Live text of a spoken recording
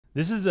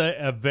This is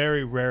a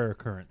very rare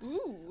occurrence.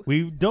 Ooh.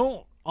 We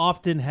don't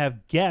often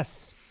have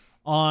guests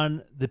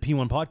on the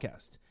P1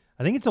 podcast.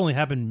 I think it's only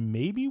happened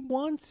maybe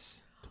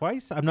once,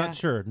 twice. I'm not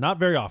sure. Not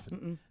very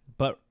often.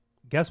 But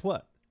guess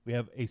what? We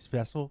have a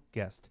special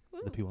guest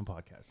on the P1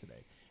 podcast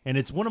today. And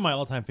it's one of my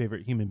all-time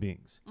favorite human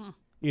beings.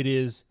 It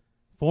is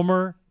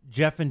former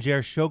Jeff and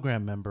Jer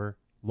Showgram member,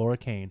 Laura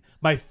Cain,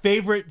 my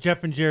favorite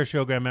Jeff and Jer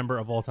Showgram member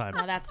of all time.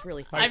 Oh, that's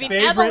really fun. I mean,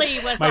 Emily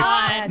was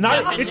on.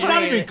 It's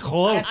not even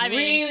close. I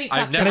mean,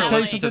 I've never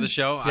listened to the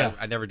show. Yeah.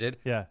 I never did.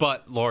 Yeah.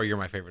 But Laura, you're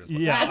my favorite as well.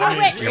 Yeah. You're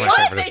my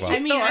favorite as well. I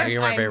mean,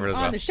 You're my favorite as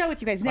well. on the show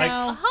with you guys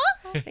now.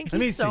 Thank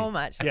you so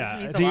much. That just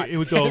means I a lot.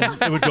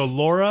 think it would go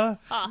Laura,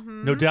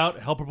 no doubt,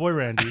 Helper Boy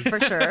Randy, For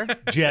sure.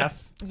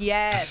 Jeff,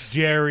 Yes.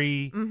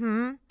 Jerry,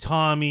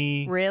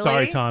 Tommy. Really?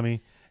 Sorry,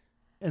 Tommy.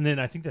 And then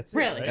I think that's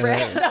Really? it.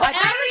 Right? That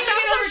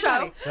was our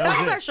show.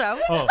 That was our show.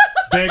 Oh,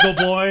 Bagel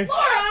Boy. All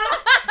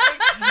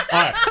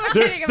right.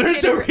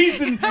 There's a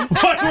reason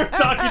why we're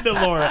talking to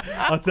Laura.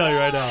 I'll tell you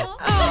right now.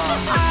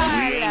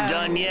 We ain't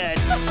done yet.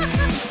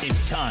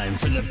 It's time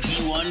for the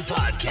P1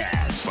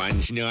 podcast.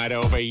 Fun's not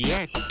over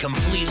yet.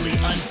 Completely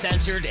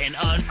uncensored and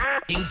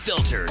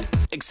unfiltered,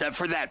 except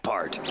for that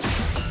part.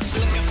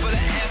 Looking for the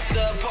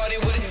after party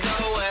with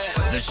it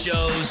going. The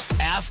show's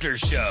after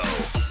show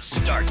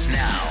starts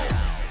now.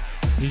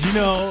 Did you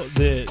know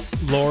that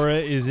Laura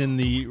is in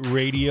the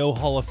Radio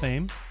Hall of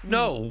Fame?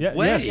 No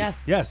way.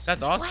 Yes.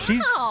 That's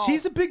awesome.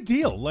 She's a big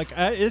deal. Like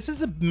this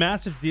is a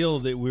massive deal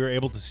that we were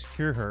able to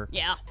secure her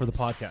for the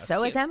podcast.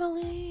 So is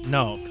Emily.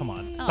 No, come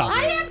on. Stop it.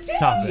 I am too.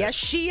 Stop it. Yes,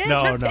 she is.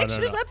 No, Her no,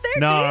 picture's no. up there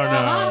No, too.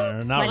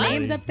 no, not My really.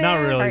 name's up there.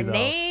 Not really, Her though.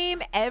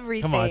 name,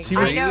 everything. Come on. She I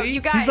was, know,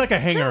 you guys. she's like a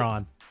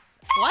hanger-on.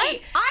 What?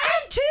 I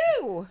am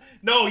too.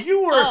 No,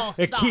 you were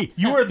a stop. key.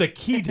 You were the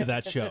key to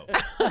that show.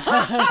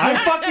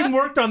 I fucking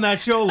worked on that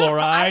show,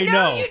 Laura. I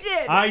know you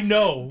did. I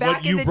know Back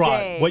what in you the brought.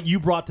 day. What you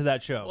brought to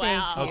that show.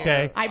 Wow.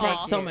 Okay. I brought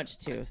Aw. so much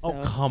too. So.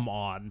 Oh, come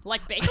on.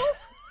 Like bagels?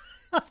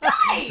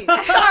 Sky. Sorry.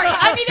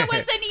 I mean, it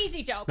was an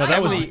easy joke. No, I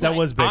that was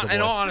apologize. Bagel Boy.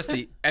 In all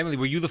honesty, Emily,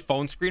 were you the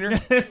phone screener?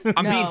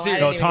 I'm being I serious. didn't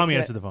No, even Tommy do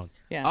answered it. the phone.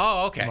 Yeah.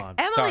 Oh, okay. Come on.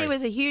 Emily Sorry.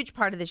 was a huge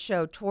part of the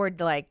show toward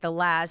like the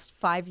last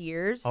 5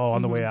 years. Oh,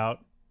 on the way out.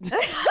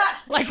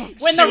 Like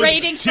when the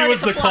ratings She was started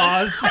the to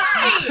plummet.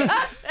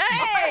 cause.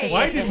 Hey.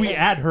 Why did we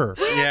add her?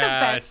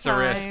 Yeah, best it's a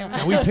risk.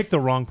 time. We picked the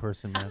wrong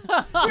person, man.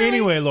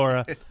 Anyway,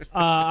 Laura,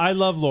 I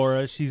love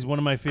Laura. She's one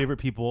of my favorite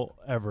people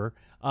ever.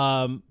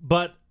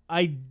 But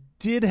I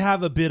did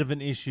have a bit of an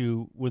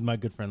issue with my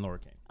good friend Laura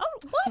Cain. Oh,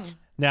 what?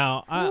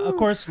 Now, of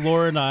course,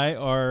 Laura and I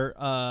are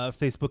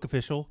Facebook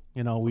official.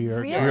 You know, we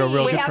are Really?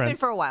 real We good have been friends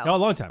for a while. Oh, a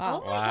long time.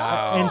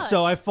 Wow. And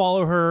so I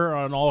follow her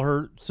on all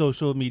her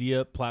social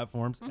media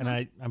platforms, and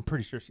I'm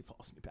pretty sure she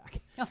follows me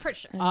back. I'm pretty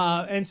sure.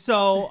 And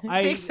so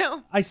I Think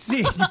so? I see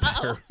you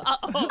better.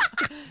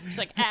 She's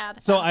like,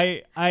 ad. So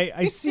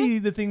I see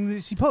the thing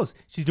that she posts.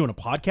 She's doing a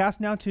podcast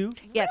now too.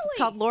 Yes, it's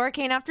called Laura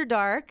Cain After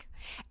Dark.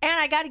 And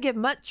I got to give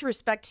much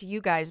respect to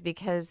you guys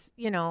because,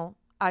 you know,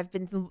 I've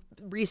been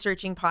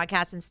researching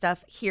podcasts and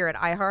stuff here at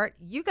iHeart.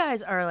 You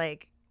guys are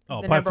like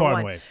Oh, the by number far and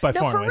one. away. By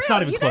no, far and for away. real. It's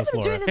not even you guys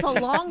close, have been doing Laura.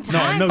 this a long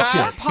time. no Before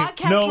shit.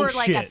 podcasts No were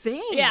like a shit.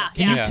 thing. Yeah.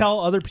 Can you Yeah. tell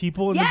other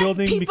people in Yes, the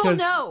building people because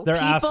know. they're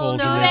People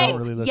assholes know. and they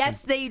don't really listen?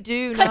 Yes, they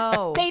do Because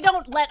know. they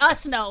don't let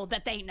us know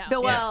that they know.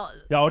 Well,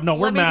 Oh, no,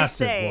 we're let me just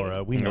massive, say-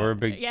 Laura. We No, know. we're a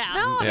big. Yeah.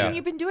 no, I Yeah. mean,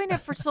 you've been doing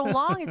it for so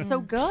long. It's so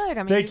good.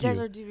 I mean, Thank you guys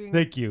you. are doing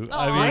Thank you.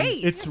 I Oh, mean,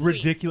 great. it's That's sweet.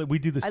 ridiculous. We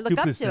do the I look up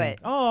stupidest to thing. it.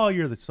 Oh,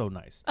 you're so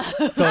nice.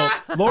 So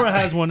Laura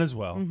has one as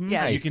well.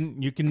 Yes.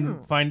 You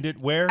can find it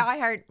where?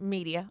 iHeart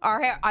Media. Or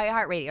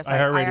iHeart Radio. Sorry.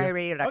 iHeartRadio.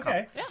 iHeartRadio.com.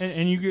 Okay.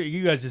 And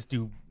you guys just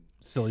do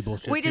silly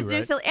bullshit. We just too, do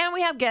right? silly, and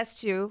we have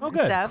guests too. Oh, and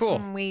good. stuff. Cool.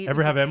 And we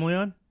Ever have Emily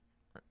on?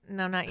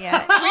 No, not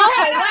yet.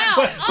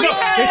 Oh, wow.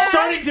 No, it's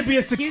starting to be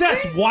a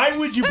success. Why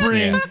would you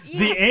bring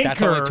the anchor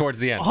That's only towards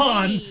the end.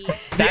 on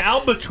the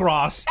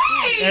albatross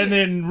and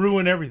then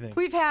ruin everything?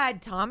 We've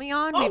had Tommy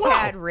on. Oh, We've wow.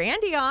 had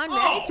Randy on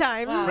many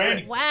times.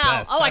 Randy's the Wow.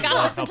 best. Oh, I got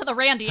to listen to the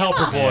Randy. Helper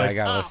episode. boy. Yeah, I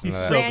gotta listen to He's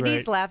that. so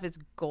Randy's great. laugh is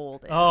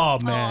golden. Oh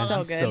man, So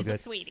he's good. so He's a good.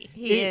 sweetie.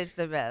 He is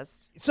the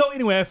best. So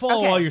anyway, I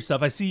follow Okay. all your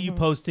stuff. I see you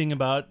posting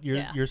about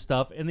your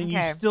stuff, and then you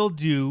Okay. still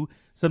do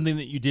something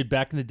that you did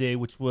back in the day,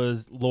 which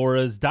was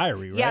Laura's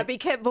diary, right? Yeah,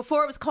 because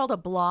before it was called a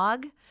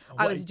blog,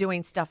 I was What?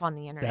 doing stuff on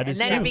the internet. That is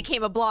And then true. it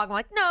became a blog. I'm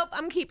like, nope,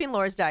 I'm keeping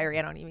Laura's diary.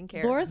 I don't even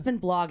care. Laura's been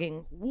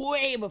blogging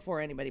way before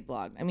anybody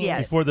blogged. I mean,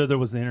 Yes. Before there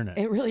was the internet.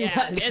 it really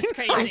Yeah, was. it's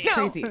crazy. It's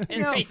crazy.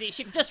 It's crazy.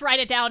 She could just write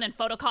it down and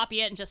photocopy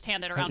it and just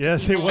hand it around.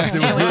 Yes, to it people. was. It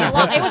was It was, really a lot,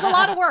 impressive. it was a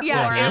lot of work,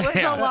 yeah, Laura. it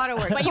was a lot of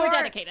work. But you were Before-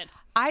 dedicated.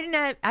 I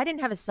didn't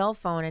have a cell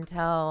phone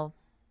until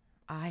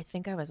I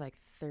think I was like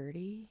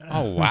 30.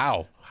 Oh,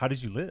 wow. How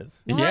did you live?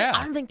 No, Yeah.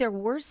 I don't think there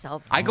were cell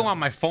phones. I go on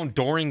my phone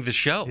during the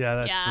show. Yeah,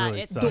 that's Yeah,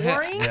 really it's sucks.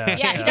 Doring? Yeah,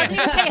 he doesn't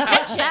even pay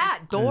attention.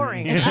 that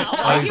doring. I He's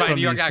have from a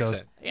New York the East Coast.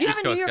 accent. You have East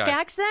a New Coast York guy.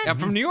 accent? I'm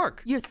from New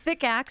York. Your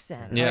thick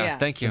accent. Yeah, yeah.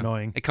 thank you.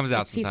 Annoying. It comes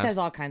out He sometimes. says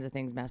all kinds of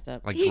things messed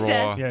up. Like He draw,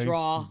 does. Yeah,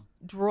 Draw.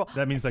 Draw.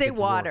 That means like say a drawer.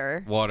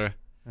 water. water.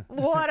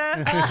 Water.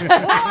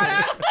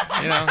 Water.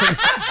 You know,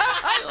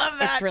 I love love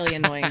that. It's really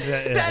annoying.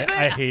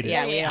 I hate it.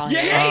 Yeah, we all You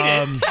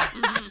hate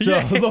it.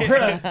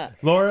 So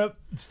Laura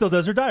still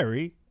does her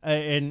diary,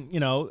 and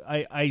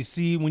I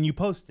see when you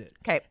post it.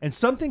 'Kay. And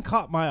something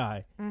caught my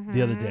eye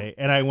the other day,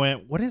 and I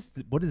went, "What is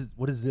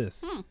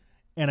this?"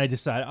 And I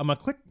decided I'm a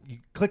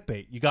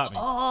clickbait. You got me.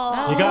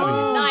 You got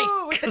me.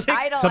 Nice. With the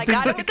title. I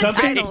got it with the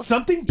titles.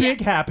 Something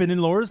big happened in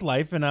Laura's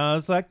life, and I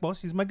was like, "Well,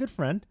 she's my good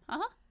friend."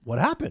 What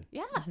happened?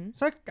 Yeah.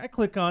 So I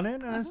click on it,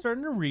 and I'm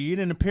starting to read,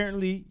 and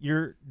apparently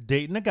you're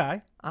dating a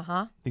guy.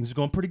 Things are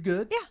going pretty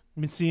good. Yeah.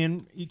 You've been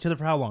seeing each other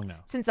for how long now?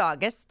 Since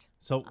August.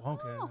 So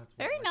okay, that's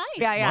Very nice.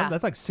 Yeah, yeah.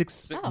 That's like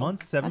 6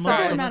 months, 7 That's months. a good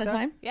something amount of like that?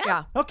 time. Yeah.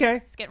 Yeah. Okay.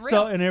 It's getting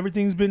So real. and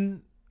everything's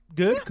been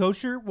good,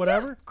 kosher,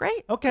 whatever.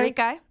 Great. Okay. Great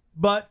guy.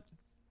 But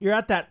you're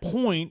at that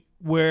point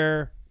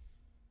where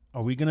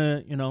are we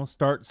gonna,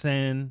 start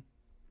saying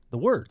the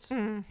words?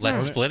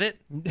 Let's split it.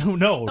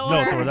 No,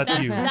 Thor, that's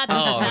you.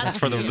 That's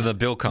for the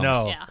bill comes.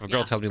 No. Yeah. If a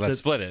girl tells me let's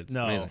split it. It's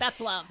No. amazing. That's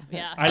love.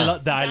 Yeah. I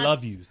love the I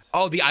love yous.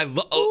 Oh, the I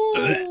love.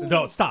 Oh,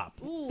 No, stop.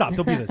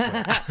 Don't be this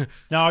way.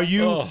 Now, are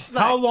you?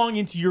 How long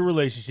into your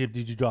relationship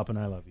did you drop an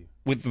 "I love you"?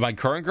 with my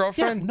current Yeah,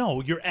 girlfriend.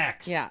 no, your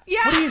ex. Yeah.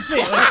 What do you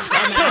think? What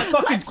kind of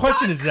fucking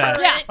question is that?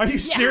 Yeah. Are you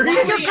Yeah.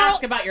 serious? Why do you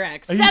ask about your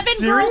ex? Are you 7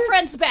 serious?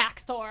 girlfriends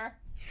back, Thor.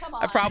 Come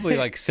on. I probably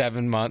like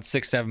 7 months,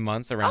 6, 7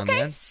 months around Okay.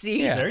 then.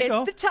 See, Yeah. There you it's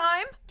go. the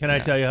time. Can I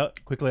tell you how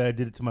quickly I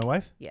did it to my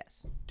wife?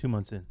 Yes. 2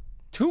 months in.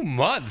 2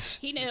 months.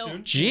 He knew.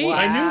 Gee.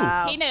 I knew.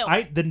 Wow. He knew.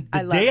 The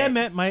I love day I it.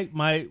 met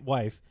my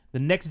wife, the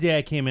next day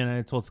I came in and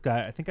I told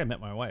Sky, I think I met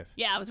my wife.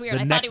 Yeah, it was weird.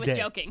 The I thought he next was day.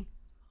 joking.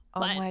 Oh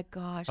But- my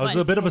gosh. I was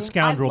a bit of a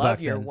scoundrel I love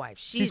back your then. wife.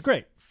 She's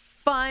great.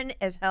 Fun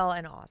as hell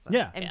and awesome.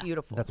 Yeah. And Yeah.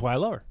 beautiful. That's why I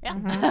love her.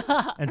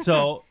 Yeah. And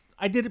so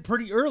I did it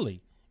pretty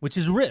early, which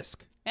is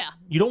risk. Yeah.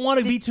 You don't want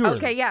to be too early.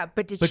 Okay, yeah,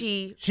 but did But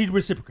she? she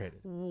reciprocated.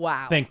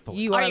 Wow. Thankfully.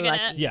 You Are are you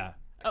gonna- lucky. Yeah.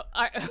 Oh,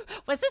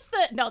 was this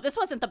the? No, this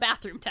wasn't the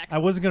bathroom text. I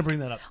wasn't going to bring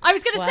that up. I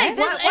was going to say, What?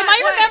 this, What? am I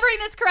What? remembering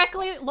this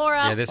correctly,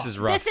 Laura? Yeah, this is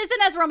rough. This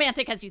isn't as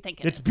romantic as you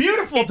think it is. It's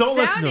beautiful. It's don't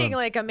listen to sounding him.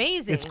 like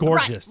amazing. It's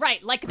gorgeous.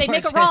 Right. Like they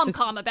make a Gorgeous.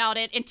 rom-com about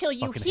it until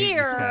you Fucking hate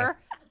you, Sky. hear.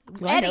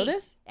 Do I know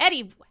this?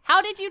 Eddie,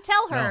 how did you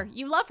tell her No.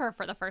 you love her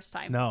for the first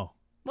time? No.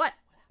 What?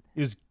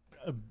 It was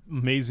an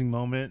amazing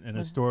moment and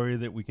a story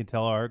that we can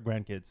tell our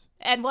grandkids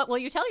And what will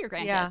you tell your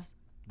grandkids? Yeah.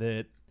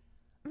 that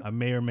I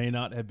may or may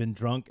not have been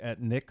drunk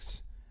at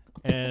Nick's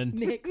and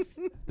Nick's.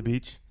 the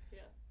beach.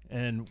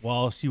 And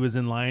while she was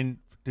in line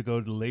to go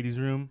to the ladies'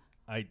 room,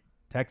 I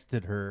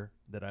texted her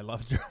that I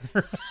loved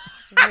her.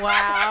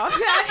 Wow.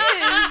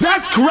 That is.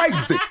 That's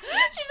crazy.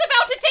 She's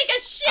about to take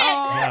a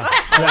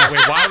shit.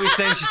 Wait, why are we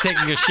saying she's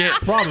taking a shit?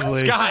 Probably.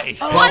 Sky.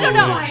 Oh, I don't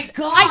know. my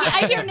God.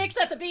 I hear Nick's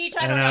at the beach.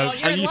 I don't And know. I-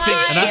 You're and you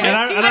lying. think- And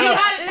I- You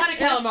had a ton of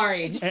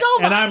calamari. so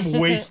and much. I'm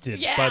wasted,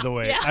 Yeah, by the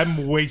way. yeah.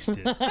 I'm wasted.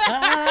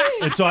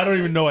 And so I don't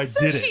even know I So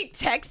did it. she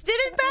texted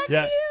it back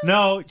Yeah. to you?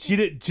 No, she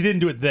didn't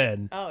do it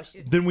then. Oh,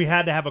 she. Then we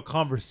had to have a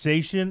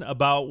conversation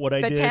about what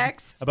I The did.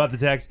 text? About the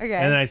text. Okay.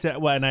 And then I said,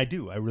 well, and I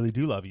really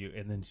do love you.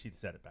 And then she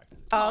said it back to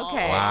me. Oh,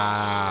 okay.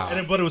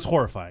 Wow. But it was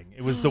horrifying.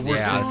 It was the worst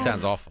Yeah, thing. that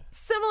sounds awful.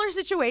 Similar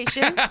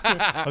situation.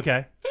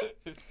 Okay.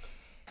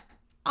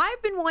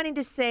 I've been wanting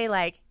to say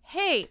like,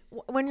 hey,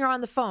 when you're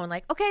on the phone,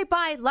 like, okay,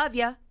 bye, love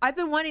ya. I've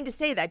been wanting to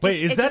say that.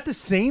 Wait, is that the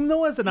same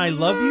though as an I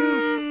love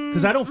you?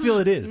 Because I don't feel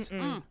it is.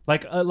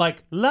 Like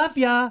love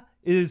ya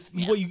is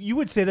what you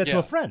would say that to Yeah.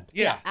 a friend.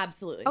 Yeah.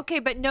 Absolutely. Okay,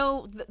 but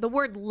no, the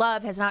word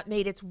love has not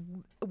made its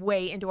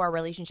way into our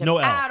relationship No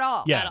L. at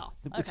all. Yeah. At all.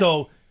 Okay.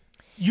 So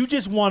you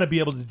just want to be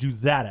able to do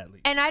that at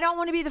least. And I don't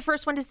want to be the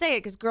first one to say it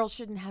because girls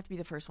shouldn't have to be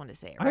the first one to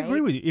say it. I Right? agree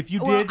with you. If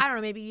you Well, did, I don't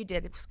know. Maybe you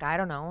did, Sky. I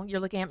don't know. You're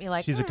looking at me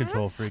like she's a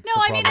control freak. No,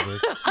 so I mean- probably.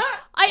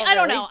 I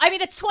don't know. I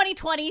mean, it's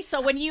 2020,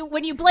 so when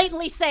you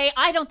blatantly say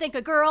I don't think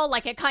a girl,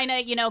 like it kind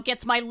of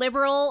gets my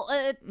liberal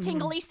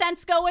tingly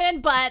sense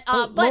going. But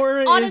but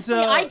Laura honestly,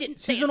 is, I didn't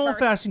say she's it an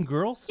first. old-fashioned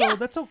girl, so Yeah.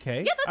 that's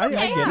okay. Yeah, that's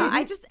okay. I get yeah,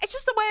 it. it's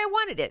just the way I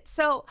wanted it.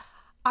 So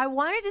I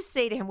wanted to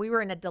say to him, we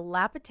were in a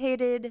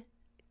dilapidated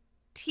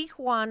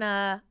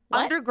Tijuana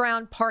What?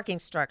 underground parking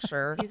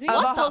structure Excuse me? of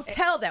What a the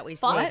hotel that we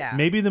fuck? stayed at.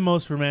 Maybe the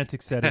most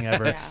romantic setting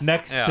ever,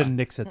 next Yeah. to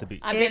Nick's at the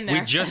beach. I've been there.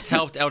 We just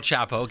helped El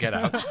Chapo get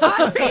out.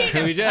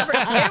 it We just-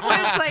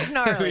 was like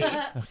gnarly.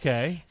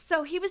 Okay.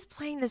 So he was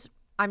playing this.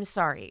 I'm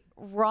sorry,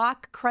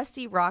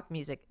 crusty rock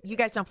music. You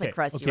guys don't play Okay,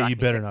 crusty okay, rock you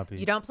better music. not be.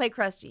 You don't play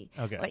crusty.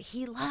 Okay. But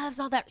he loves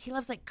all that. He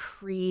loves like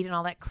Creed and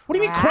all that crap. What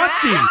do you mean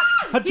crusty?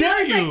 How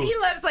dare you? He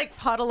loves like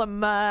Puddle of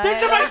Mud.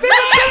 These are my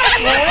favorite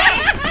bands,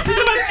 Laura. These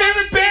are my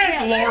favorite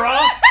bands, Laura.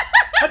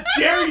 How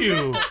dare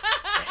you?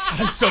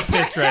 I'm so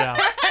pissed right now.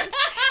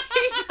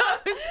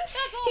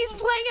 He's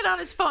playing it on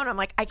his phone. I'm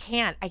like, I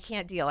can't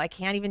deal. I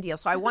can't even deal.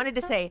 So I wanted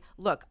to say,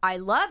 look, I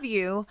love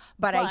you,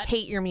 but I But-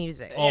 hate your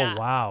music. Oh Yeah,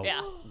 wow.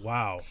 yeah.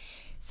 Wow.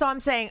 So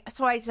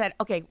I said,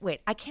 okay,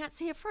 wait, I can't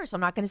say it first. I'm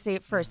not going to say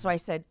it first. So I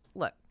said,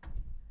 look,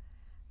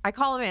 I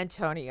call him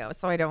Antonio,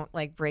 so I don't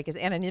like break his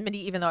anonymity,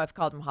 even though I've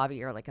called him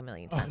Javier like a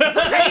million times.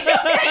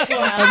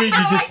 I mean,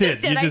 you just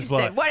did. I just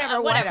did. Whatever.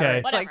 Okay.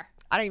 It's like, Whatever.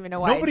 I don't even know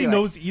why. Nobody I do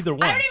knows either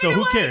one. I don't even so know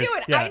who why I cares? do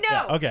it. Yeah, I know.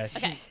 yeah, okay.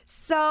 Okay.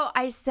 So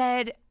I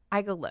said,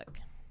 I go, look,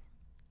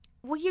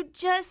 will you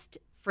just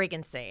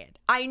friggin' say it?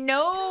 I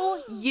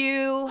know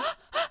you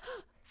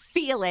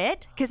feel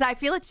it, because I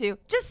feel it too.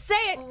 Just say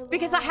it,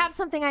 because I have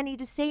something I need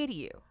to say to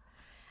you.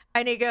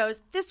 And he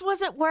goes, this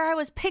wasn't where I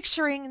was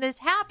picturing this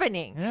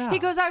happening. Yeah. He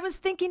goes, I was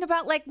thinking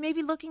about like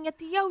maybe looking at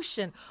the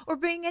ocean or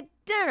being at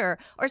dinner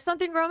or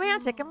something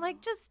romantic. I'm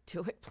like, just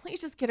do it. Please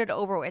just get it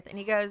over with. And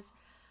he goes,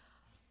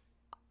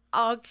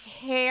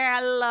 okay,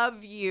 I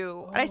love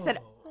you. And I said,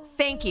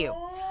 thank you.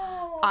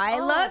 I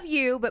love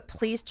you, but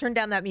please turn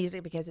down that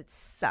music because it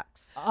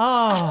sucks.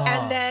 Oh.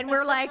 And then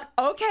we're like,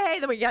 okay.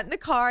 Then we got in the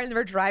car and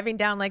we're driving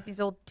down like these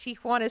old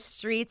Tijuana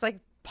streets, like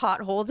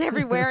potholes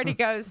everywhere. And he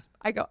goes,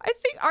 I think,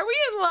 are we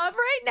in love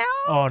right now?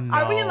 Oh, no.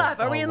 Are we in love?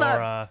 Are we in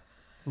love?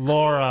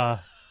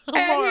 Laura.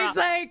 And he's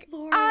like,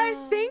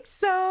 I think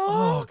so.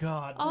 Oh,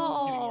 God.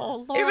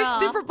 Oh, Laura. It was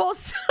Super Bowl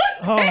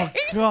Sunday.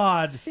 Oh,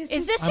 God. Is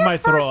this I your might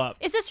first? throw up.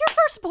 Is this your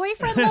first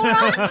boyfriend,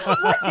 Laura?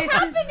 What's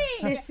happening?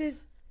 This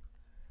is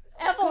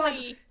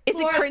Emily. Is it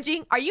Laura-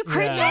 cringing? Are you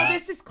cringing? Yeah.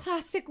 this is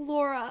classic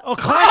Laura. Oh,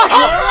 classic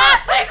Laura.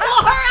 Classic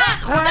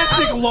Laura.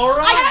 Classic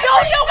Laura. I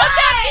don't know what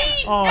that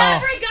means. Oh.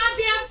 Every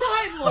goddamn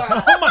time,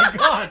 Laura. Oh, my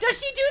God. Does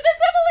she do this,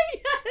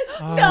 Emily? Yes.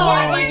 Oh, No.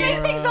 Laura, do you do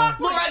Laura. things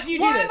awkward? Laura, do you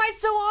do Why this? am I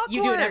so awkward?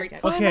 You do it every time.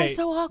 Why am I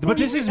so awkward? But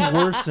this is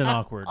worse than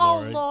awkward, Oh,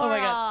 Laura. Laura. Oh my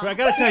God. I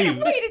gotta tell you,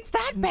 Wait, it's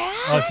that bad?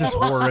 oh, it's just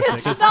horrific.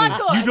 It's not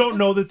good. You don't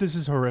know that this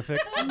is horrific?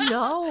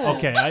 No.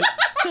 Okay,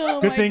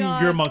 Oh good my thing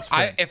God. you're amongst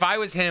friends. If I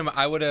was him,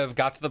 I would have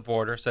got to the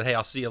border, said, "Hey,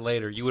 I'll see you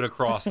later." You would have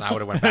crossed, and I would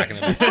have went back in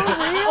the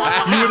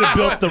you would have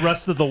built the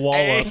rest of the wall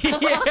up.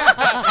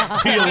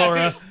 See you,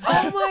 Laura.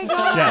 Oh my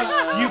God.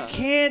 Yeah, you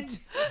can't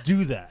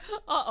do that.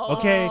 Uh-oh.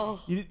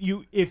 Okay,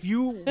 you if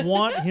you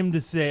want him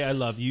to say "I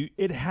love you,"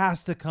 it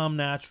has to come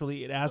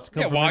naturally. It has to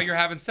come. Yeah, from while him. you're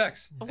having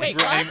sex.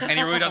 Wait, and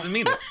he really doesn't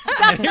mean it.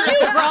 That's you,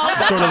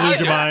 bro. Sort of lose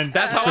your mind.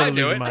 That's how Sort I of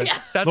do lose your it. mind. Yeah.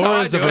 That's how I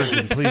Laura's a do it.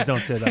 virgin. Please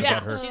don't say that Yeah,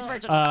 about her. she's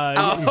virgin.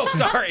 Oh,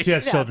 sorry. She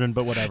has children,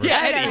 but whatever. Yeah,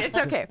 I know, Eddie. it's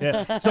okay.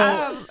 Yeah.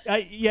 So,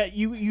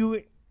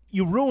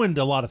 you ruined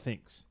a lot of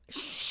things.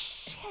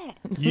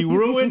 You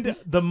ruined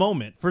the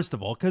moment, first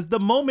of all, because the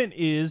moment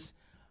is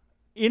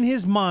in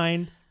his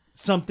mind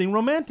something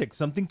romantic,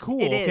 something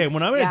cool. It is, Okay,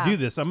 when I'm gonna yeah. do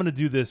this, I'm gonna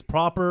do this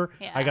proper.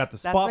 Yeah. I got the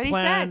That's spot what he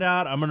planned said.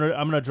 out. I'm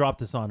gonna drop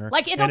this on her.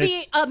 Like it'll And be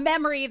it's- a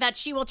memory that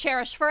she will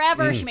cherish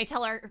forever. She may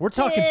tell her. We're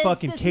talking kids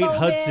fucking this Kate moment.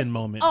 Hudson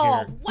moment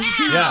Oh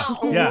here. wow!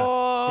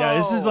 Yeah.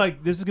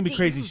 This is gonna be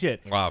crazy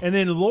shit. Wow. And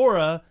then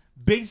Laura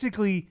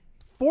basically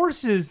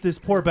forces this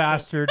poor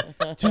bastard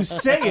to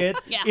say it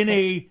Yeah. in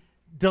a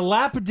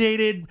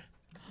dilapidated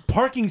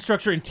parking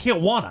structure in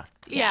Tijuana.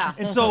 Yeah.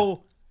 And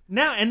so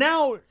now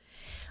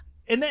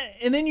and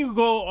then you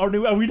go, are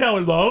we now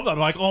in love? I'm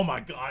like, oh my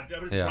God,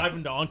 I'm Yeah.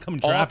 driving to oncoming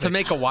All traffic. to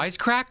make a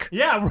wisecrack?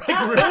 Yeah, right,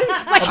 really?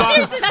 Like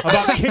seriously, that's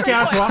About a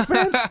kick-ass rock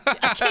bands?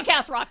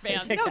 kick-ass rock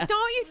band. No,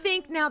 don't you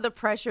think now the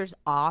pressure's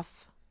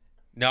off?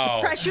 No.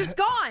 Pressure's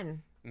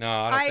gone. No,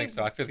 I don't think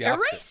so. I feel the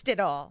opposite. erased it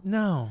all.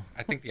 No.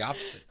 I think the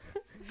opposite.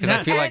 Because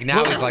I feel like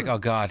now he's like, oh,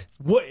 God.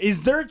 What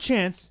is there a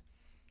chance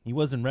he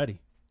wasn't ready?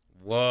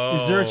 Whoa.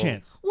 Is there a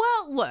chance?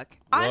 Well, look,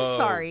 I'm Whoa.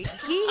 sorry.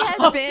 He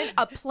has been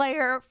a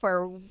player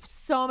for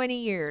so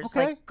many years.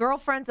 Okay. Like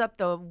girlfriends up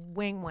the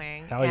wing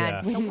wing. Hell yeah.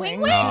 and-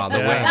 Wing wing. Oh, the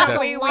Yeah. wing. That's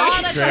the a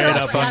lot of Straight up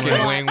girlfriends.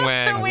 fucking wing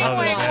wang. The wing Love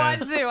wing it, man.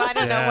 wazoo. I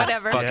don't Yeah. know,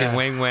 whatever. Fucking Yeah.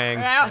 wing wang.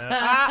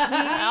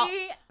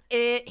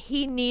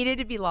 He needed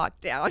to be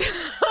locked down.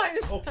 I'm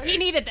sorry. He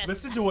needed this.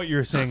 Listen to what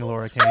you're saying,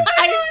 Laura Kane.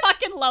 I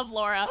fucking love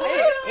Laura.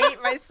 I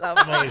hate myself.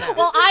 Emily,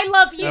 Well, I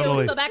love you,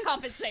 Emily. so that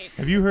compensates.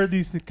 have you heard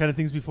these kind of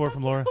things before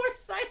from Laura? Of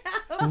course I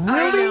have.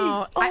 I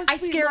know. I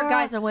sweet scare Laura.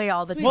 guys away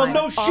all the time. Well,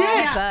 no All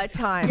shit. the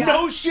time.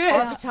 No shit.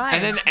 All the time.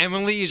 And then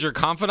Emily is your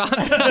confidant?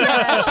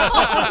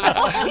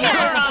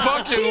 Yeah.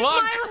 Fucking She's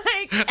luck. my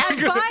like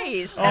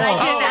advice, and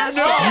I didn't ask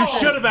You her.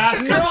 should have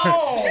asked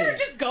her. Sure,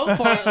 just go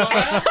for it,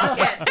 Laura. Fuck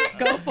it. Just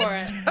go for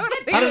it.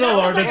 I don't know,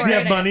 Laura. Does he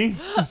have money?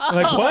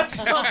 Like what?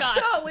 Oh God.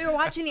 So we were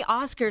watching the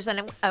Oscars,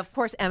 and of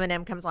course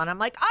Eminem comes on. I'm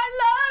like, I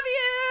love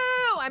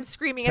you. I'm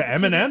screaming To at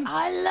the Eminem? TV,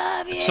 I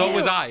love you. So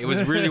was I. It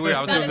was really weird.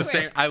 I was That doing the is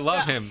same. weird. I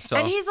love him. So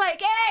And he's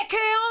like, hey, que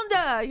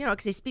onda? You know,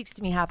 because he speaks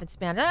to me half in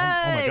Spanish.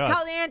 Hey, God.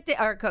 caliente,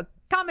 or camete,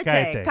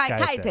 Cállate,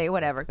 cállate. caite,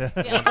 whatever.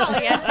 Yeah.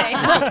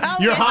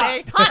 Caliente. You're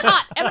hot. Caliente.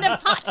 Hot.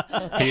 Eminem's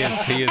hot. he is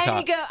And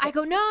hot. I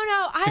go, no,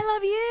 I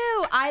love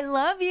you. I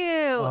love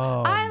you.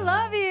 Oh, I no.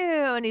 love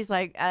you. And he's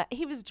like,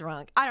 he was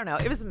drunk. I don't know.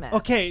 It was a mess.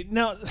 Okay,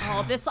 now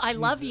Oh, this I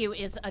love you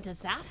is a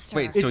disaster.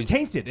 Wait, so it's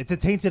tainted. It's a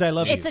tainted I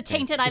love you. It's a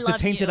tainted I It's love a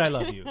tainted you. I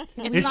love you.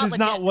 It's This not is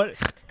not legit.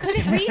 what. Could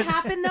it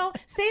re-happen though?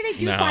 Say they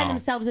do No. find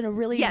themselves in a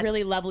really, Yes.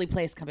 really lovely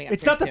place coming up.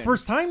 It's here not the soon.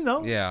 first time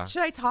though. Yeah.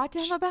 Should I talk to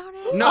him about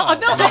it? No. Oh,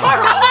 no,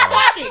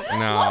 talking.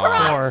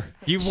 No. Or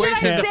You Should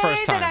wasted I the say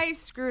first that time. I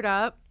screwed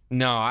up?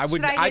 No, I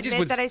would. Should I just admit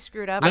would. that I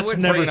screwed up? I let's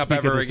wouldn't never bring it up speak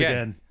of ever this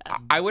again. again.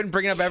 I wouldn't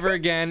bring it up ever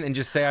again, and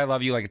just say I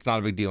love you like it's not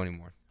a big deal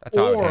anymore. That's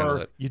how I would handle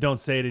Or it. you don't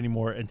say it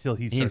anymore until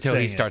he starts Until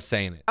saying he it. starts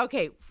saying it.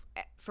 Okay.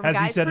 From Has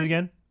he guys said it pers-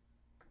 again?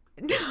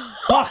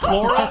 Fuck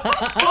Laura.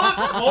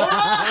 Fuck Laura.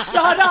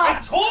 Shut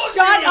up. Told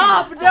Shut you.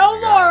 up. No,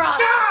 Laura.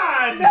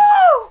 God.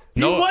 No.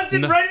 He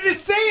wasn't ready to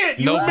say it.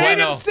 You No made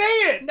bueno. him say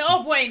it.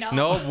 No bueno.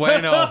 No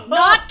bueno.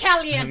 Not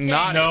caliente.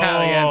 Not No.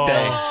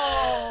 caliente.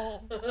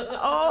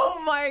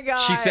 Oh my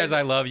God. She says,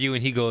 I love you,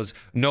 and he goes,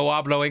 no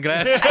hablo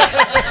inglés.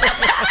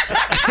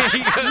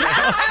 He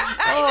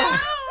goes,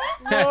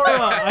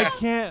 Laura, I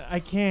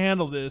can't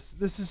handle this.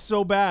 This is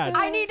so bad.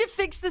 I need to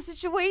fix the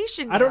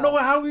situation. I don't know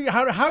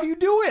now. how do you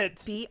do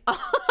it? Be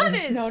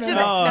honest.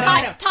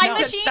 No. Time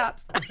machine? Stop.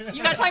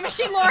 You got a time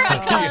machine, Laura?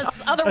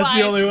 Because otherwise. That's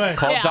the only way.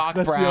 Call Yeah. Doc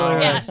That's the Brown. only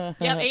way. Yeah.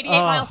 Yep. 88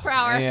 miles per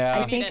hour.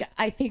 Yeah.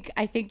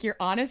 I think your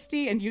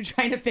honesty and you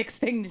trying to fix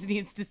things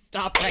needs to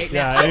stop right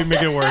now. Yeah, you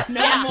make it worse.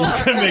 No Yeah. more.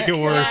 You're gonna make it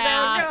worse.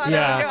 Yeah. Oh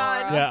Yeah.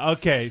 God. Yeah.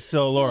 Okay.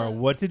 So Laura,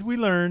 what did we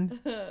learn?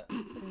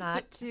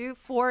 Not to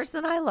force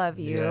an I love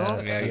you.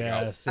 Yes. There you go.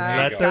 Yes. There And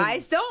you let go. the-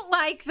 Guys don't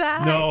like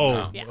that.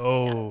 No. Yeah.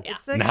 Oh. Yeah.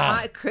 It's a,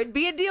 Nah. it could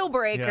be a deal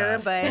breaker, Yeah.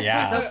 but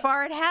Yeah. so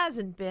far it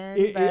hasn't been.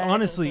 It, but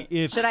honestly,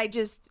 if should I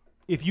just?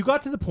 if you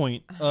got to the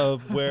point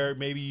of where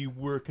maybe you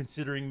were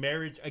considering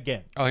marriage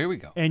again, Oh, here we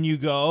go. and you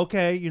go,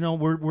 okay,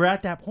 we're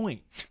at that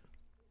point.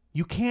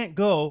 You can't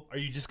go. Are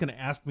you just going to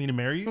ask me to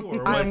marry you,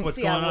 or what, what's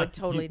See, going I on? would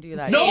totally do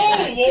that. No,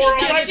 Yeah.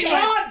 Laura, No, my she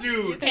God,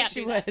 dude. Can't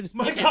She do that. would.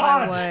 My I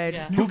God. would.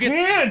 Who gets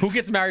can't. who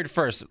gets married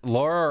first,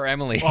 Laura or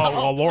Emily? Oh,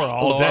 well, Laura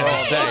all Laura day.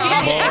 all day.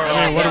 Okay. Laura I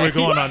mean, all what are we day.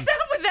 going on? What's up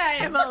with that,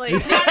 Emily? Do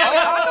you want to talk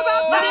about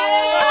that?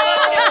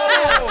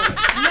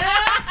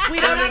 We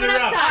don't have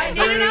enough time.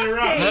 I need an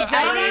update.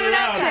 I need an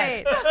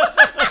update.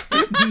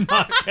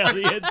 Not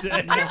caliente. I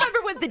remember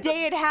when the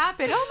day it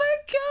happened. Oh my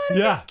God,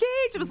 I'm Yeah.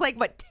 engaged. It was like,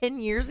 what, 10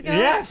 years ago?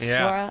 Yes.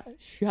 Yeah. Laura,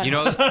 shut You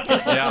know,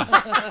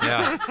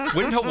 yeah.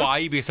 Wouldn't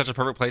Hawaii be such a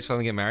perfect place for them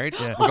to get married?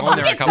 Yeah. We're going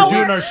there in a We're couple We're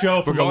doing weeks. our show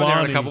We're from going there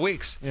in a Milani couple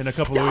weeks. in a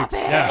couple Stop weeks. it.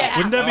 Yeah. Yeah.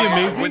 Wouldn't that be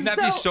amazing? Wouldn't that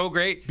be so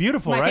great?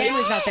 Beautiful, My right?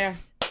 family's not there.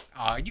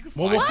 You can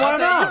fly Well, we'll out. fly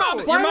Your out. mom-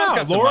 Fly Your mom's out.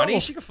 got some Laura money. will-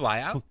 She can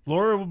fly out.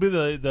 Laura will be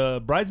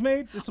the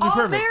bridesmaid. This will be I'll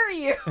perfect. marry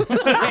you.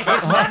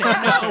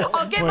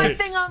 I'll get my Wait.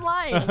 thing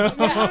online.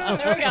 Yeah,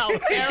 there we go.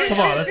 There we Come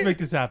go. on, let's make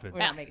this happen. We're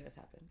not making this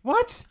happen.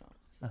 What?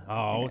 This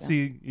Oh, isn't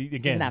see,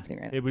 again, happening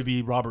right now. it would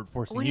be Robert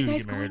forcing When are you you to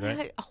guys get married, going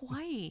right? to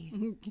Hawaii?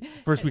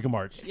 First week of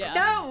March. Yeah.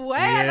 No way.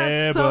 Yeah,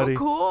 That's so buddy.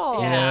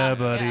 cool. Yeah,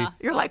 buddy. Yeah.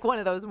 You're like one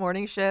of those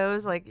morning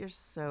shows. Like, you're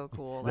so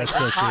cool. Like That's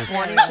so hot true.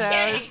 morning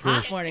shows.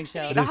 Hot morning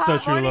show. It The is so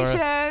hot true, morning Laura.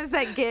 shows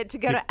that get to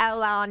go to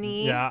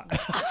Alani. Yeah.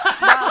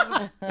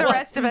 The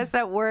rest of us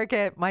that work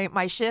at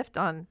my shift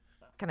on,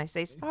 can I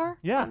say Star?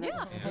 Yeah. No,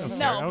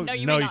 you no, may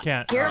you not.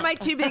 can't. Here are my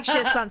two big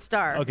shifts on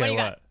Star. Okay, you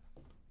got? what?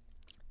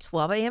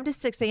 12 a.m. to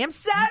 6 a.m.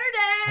 Saturday.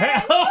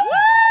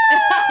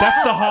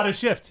 That's the hottest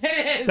shift.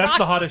 It is. That's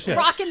the hottest shift.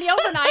 Rocking the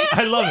overnight.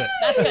 I love it.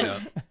 That's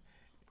good.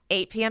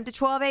 8 p.m. to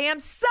 12 a.m.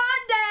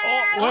 Sunday.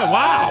 Oh,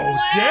 wow.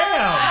 Damn.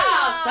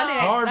 Wow, Sunday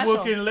night Hard special.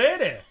 looking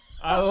lady.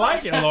 I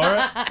like it,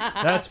 Laura.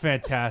 That's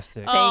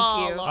fantastic. Thank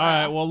Oh, you. Laura. All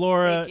right, well,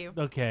 Laura. Thank you.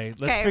 Okay,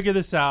 let's Okay. figure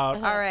this out.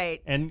 All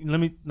right. And let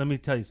me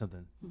tell you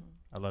something.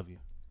 I love you.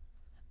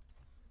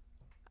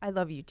 I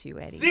love you too,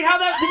 Eddie. See how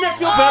that didn't that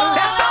feel better?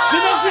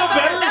 Didn't that feel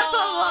better? That felt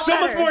a lot So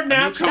much better. more That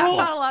natural.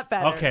 felt a lot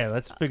better. Okay,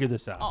 let's figure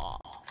this out. Aw.